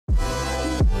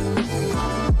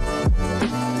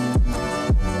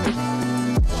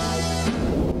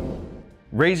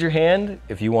Raise your hand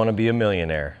if you want to be a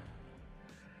millionaire.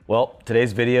 Well,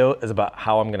 today's video is about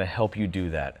how I'm going to help you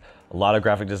do that. A lot of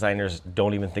graphic designers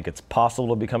don't even think it's possible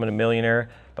to become a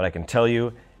millionaire, but I can tell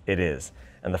you it is.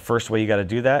 And the first way you got to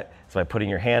do that is by putting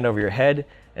your hand over your head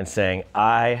and saying,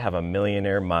 I have a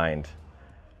millionaire mind.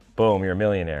 Boom, you're a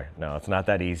millionaire. No, it's not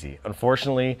that easy.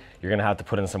 Unfortunately, you're going to have to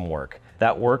put in some work.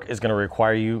 That work is going to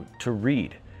require you to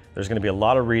read. There's going to be a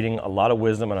lot of reading, a lot of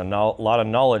wisdom, and a lot of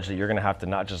knowledge that you're going to have to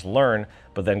not just learn,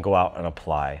 but then go out and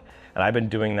apply. And I've been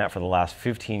doing that for the last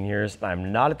 15 years. And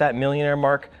I'm not at that millionaire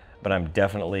mark, but I'm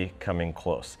definitely coming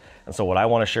close. And so what I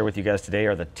want to share with you guys today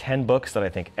are the 10 books that I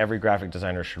think every graphic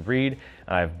designer should read.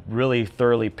 And I've really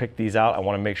thoroughly picked these out. I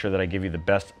want to make sure that I give you the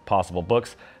best possible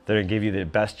books that are going to give you the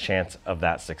best chance of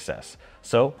that success.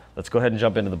 So let's go ahead and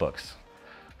jump into the books.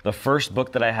 The first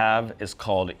book that I have is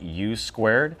called U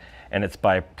Squared, and it's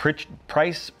by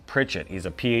Price Pritchett. He's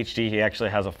a PhD. He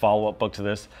actually has a follow-up book to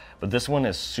this, but this one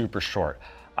is super short.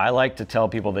 I like to tell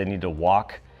people they need to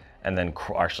walk and then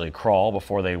actually crawl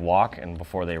before they walk and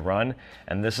before they run.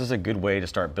 And this is a good way to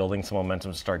start building some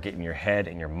momentum, to start getting your head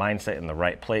and your mindset in the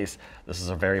right place. This is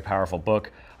a very powerful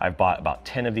book. I've bought about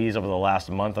 10 of these over the last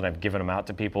month and I've given them out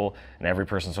to people, and every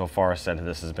person so far said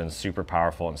this has been super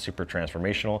powerful and super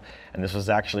transformational. And this was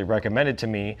actually recommended to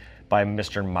me by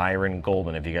Mr. Myron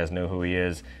Golden. If you guys know who he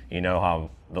is, you know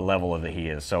how the level of that he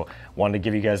is. So wanted to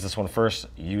give you guys this one first,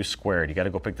 U Squared. You got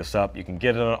to go pick this up. You can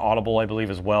get it on Audible, I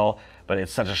believe, as well, but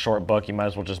it's such a short book, you might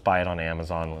as well just buy it on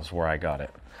Amazon. That's where I got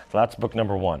it. So that's book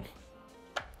number one.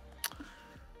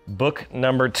 Book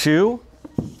number two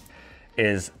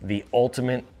is The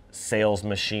Ultimate Sales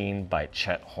Machine by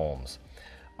Chet Holmes.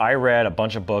 I read a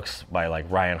bunch of books by like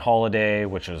Ryan Holiday,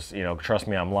 which was, Trust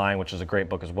Me, I'm Lying, which is a great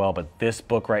book as well. But this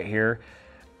book right here,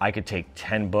 I could take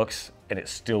 10 books and it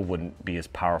still wouldn't be as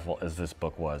powerful as this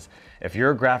book was. If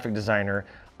you're a graphic designer,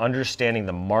 understanding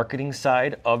the marketing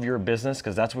side of your business,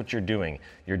 because that's what you're doing.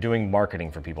 You're doing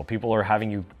marketing for people. People are having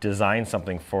you design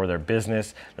something for their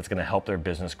business that's going to help their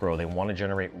business grow. They want to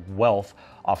generate wealth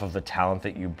off of the talent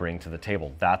that you bring to the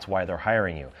table. That's why they're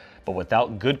hiring you. But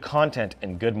without good content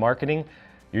and good marketing,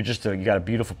 you got a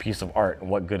beautiful piece of art, and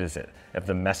what good is it if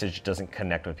the message doesn't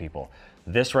connect with people?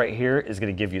 This right here is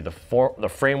going to give you the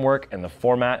framework and the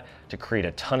format to create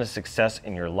a ton of success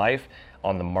in your life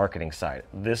on the marketing side.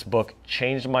 This book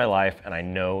changed my life, and I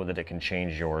know that it can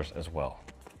change yours as well.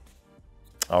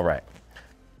 All right.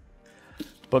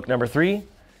 Book number three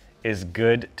is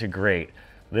Good to Great.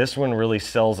 This one really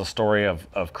sells a story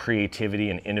of creativity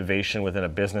and innovation within a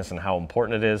business and how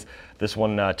important it is. This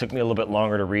one took me a little bit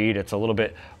longer to read. It's a little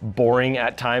bit boring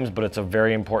at times, but it's a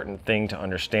very important thing to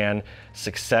understand.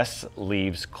 Success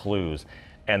leaves clues.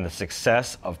 And the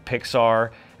success of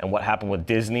Pixar and what happened with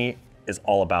Disney is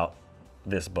all about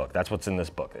this book. That's what's in this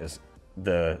book, is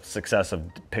the success of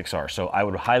Pixar. So I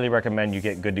would highly recommend you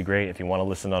get Good to Great. If you want to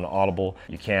listen on Audible,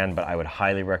 you can, but I would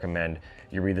highly recommend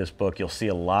you read this book. You'll see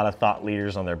a lot of thought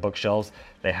leaders on their bookshelves.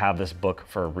 They have this book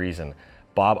for a reason.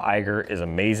 Bob Iger is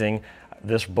amazing.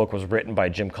 This book was written by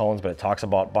Jim Collins, but it talks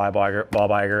about Bob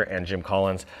Iger and Jim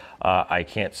Collins. I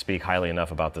can't speak highly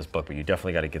enough about this book, but you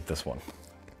definitely got to get this one.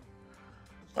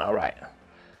 All right,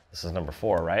 this is number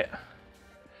 4, right?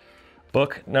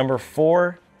 Book number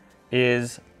 4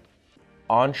 is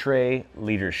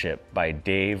EntreLeadership by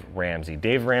Dave Ramsey.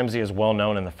 Dave Ramsey is well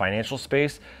known in the financial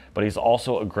space, but he's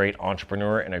also a great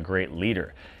entrepreneur and a great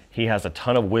leader. He has a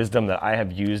ton of wisdom that I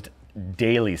have used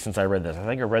daily since I read this. I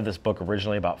think I read this book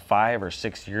originally about 5 or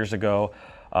 6 years ago.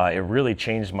 It really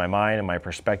changed my mind and my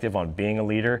perspective on being a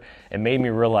leader. It made me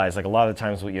realize, like, a lot of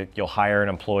times you'll hire an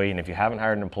employee, and if you haven't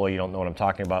hired an employee, you don't know what I'm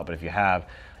talking about, but if you have,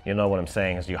 you know what I'm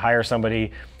saying. Is you hire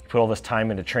somebody, put all this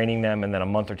time into training them, and then a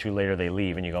month or two later they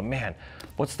leave, and you go, man,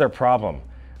 what's their problem?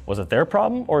 Was it their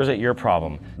problem or is it your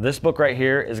problem? This book right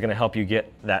here is going to help you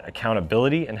get that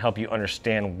accountability and help you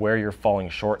understand where you're falling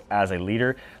short as a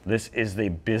leader. This is the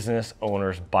business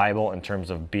owner's Bible in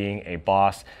terms of being a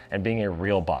boss and being a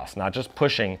real boss, not just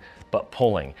pushing, but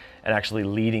pulling and actually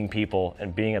leading people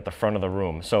and being at the front of the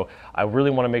room. So I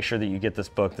really want to make sure that you get this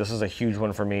book. This is a huge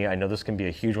one for me. I know this can be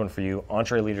a huge one for you.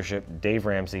 EntreLeadership, Dave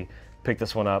Ramsey. Pick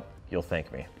this one up. You'll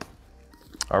thank me.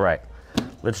 All right,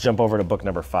 let's jump over to book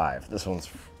number 5. This one's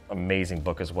amazing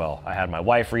book as well. I had my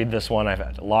wife read this one. I've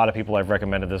had a lot of people I've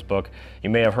recommended this book. You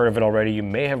may have heard of it already. You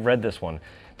may have read this one.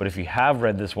 But if you have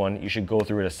read this one, you should go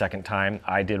through it a second time.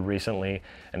 I did recently,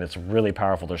 and it's really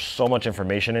powerful. There's so much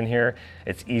information in here,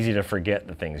 it's easy to forget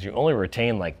the things. You only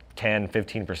retain like 10,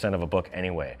 15% of a book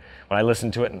anyway. When I listen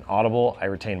to it in Audible, I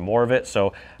retain more of it.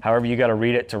 So however you got to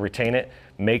read it to retain it,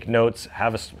 make notes,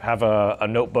 have a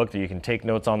notebook that you can take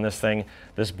notes on this thing.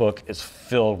 This book is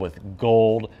filled with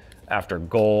gold after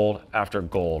gold after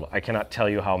gold. I cannot tell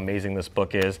you how amazing this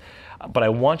book is, but I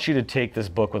want you to take this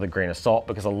book with a grain of salt,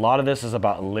 because a lot of this is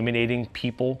about eliminating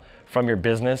people from your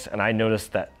business. And I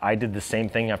noticed that I did the same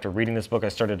thing after reading this book. I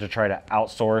started to try to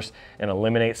outsource and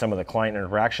eliminate some of the client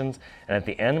interactions. And at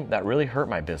the end, that really hurt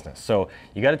my business. So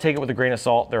you got to take it with a grain of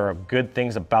salt. There are good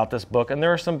things about this book, and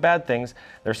there are some bad things.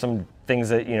 There's some things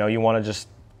that, you know, you want to just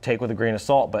take with a grain of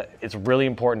salt, but it's really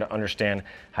important to understand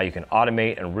how you can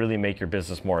automate and really make your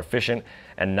business more efficient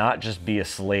and not just be a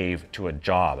slave to a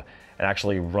job, and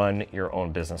actually run your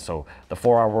own business. So the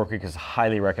 4-Hour Workweek is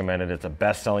highly recommended. It's a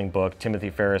best-selling book. Timothy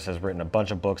Ferriss has written a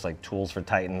bunch of books like Tools for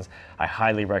Titans. I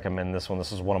highly recommend this one.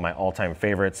 This is one of my all-time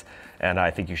favorites, and I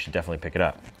think you should definitely pick it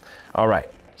up. All right,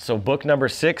 so book number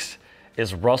 6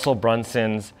 is Russell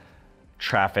Brunson's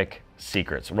Traffic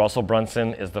Secrets. Russell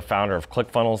Brunson is the founder of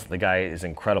ClickFunnels. The guy is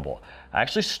incredible. I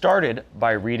actually started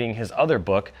by reading his other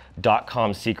book,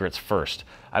 .com Secrets, first.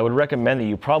 I would recommend that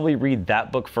you probably read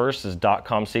that book first, his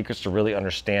 .com Secrets, to really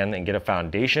understand and get a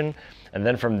foundation. And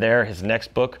then from there, his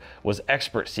next book was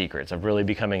Expert Secrets, of really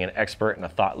becoming an expert and a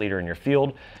thought leader in your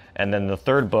field. And then the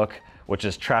third book, which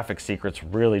is Traffic Secrets,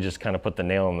 really just kind of put the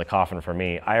nail in the coffin for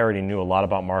me. I already knew a lot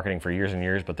about marketing for years and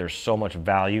years, but there's so much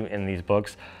value in these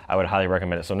books. I would highly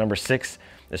recommend it. So number 6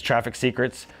 is Traffic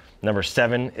Secrets. Number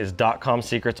 7 is .com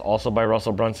Secrets, also by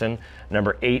Russell Brunson.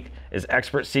 Number 8 is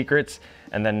Expert Secrets.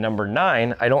 And then number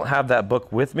 9, I don't have that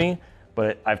book with me,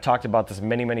 but I've talked about this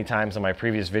many, many times in my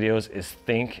previous videos, is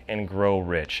Think and Grow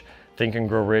Rich. Think and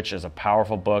Grow Rich is a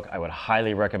powerful book. I would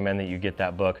highly recommend that you get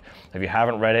that book. If you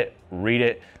haven't read it, read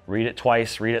it. Read it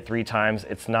twice, read it 3 times.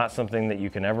 It's not something that you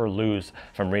can ever lose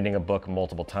from reading a book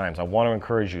multiple times. I want to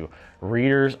encourage you.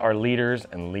 Readers are leaders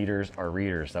and leaders are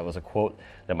readers. That was a quote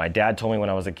that my dad told me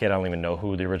when I was a kid. I don't even know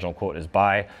who the original quote is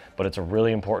by, but it's a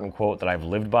really important quote that I've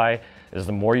lived by. Is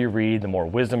the more you read, the more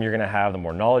wisdom you're going to have, the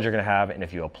more knowledge you're going to have. And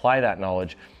if you apply that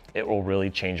knowledge, it will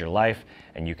really change your life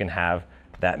and you can have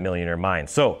that millionaire mind.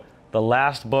 So the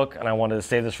last book, and I wanted to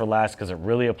save this for last because it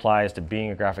really applies to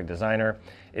being a graphic designer,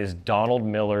 is Donald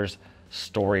Miller's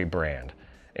Story Brand,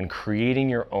 and creating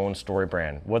your own story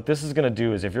brand. What this is going to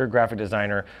do is, if you're a graphic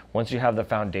designer, once you have the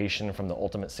foundation from The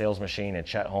Ultimate Sales Machine and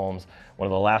Chet Holmes, one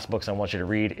of the last books I want you to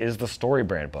read is the Story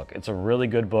Brand book. It's a really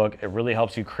good book. It really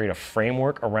helps you create a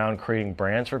framework around creating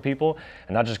brands for people,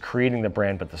 and not just creating the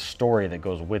brand, but the story that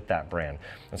goes with that brand.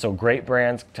 And so great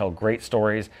brands tell great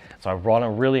stories. So I want to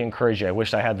really encourage you. I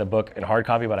wish I had the book in hard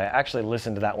copy, but I actually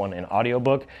listened to that one in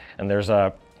audiobook, and there's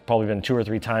probably been 2 or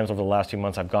 3 times over the last few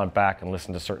months I've gone back and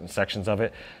listened to certain sections of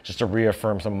it just to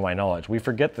reaffirm some of my knowledge. We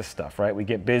forget this stuff, right? We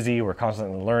get busy, we're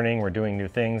constantly learning, we're doing new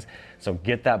things. So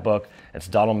get that book. It's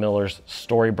Donald Miller's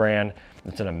Story Brand.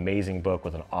 It's an amazing book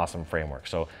with an awesome framework.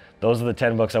 So those are the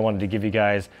 10 books I wanted to give you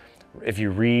guys. If you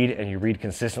read and you read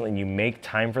consistently and you make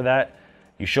time for that,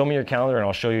 you show me your calendar and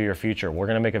I'll show you your future. We're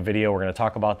gonna make a video, we're gonna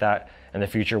talk about that in the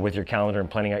future with your calendar and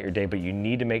planning out your day, but you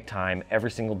need to make time every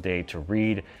single day to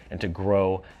read and to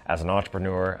grow as an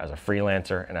entrepreneur, as a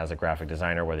freelancer, and as a graphic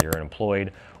designer, whether you're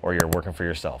employed or you're working for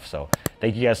yourself. So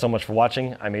thank you guys so much for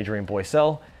watching. I'm Adrian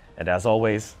Boycell, and as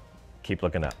always, keep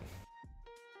looking up.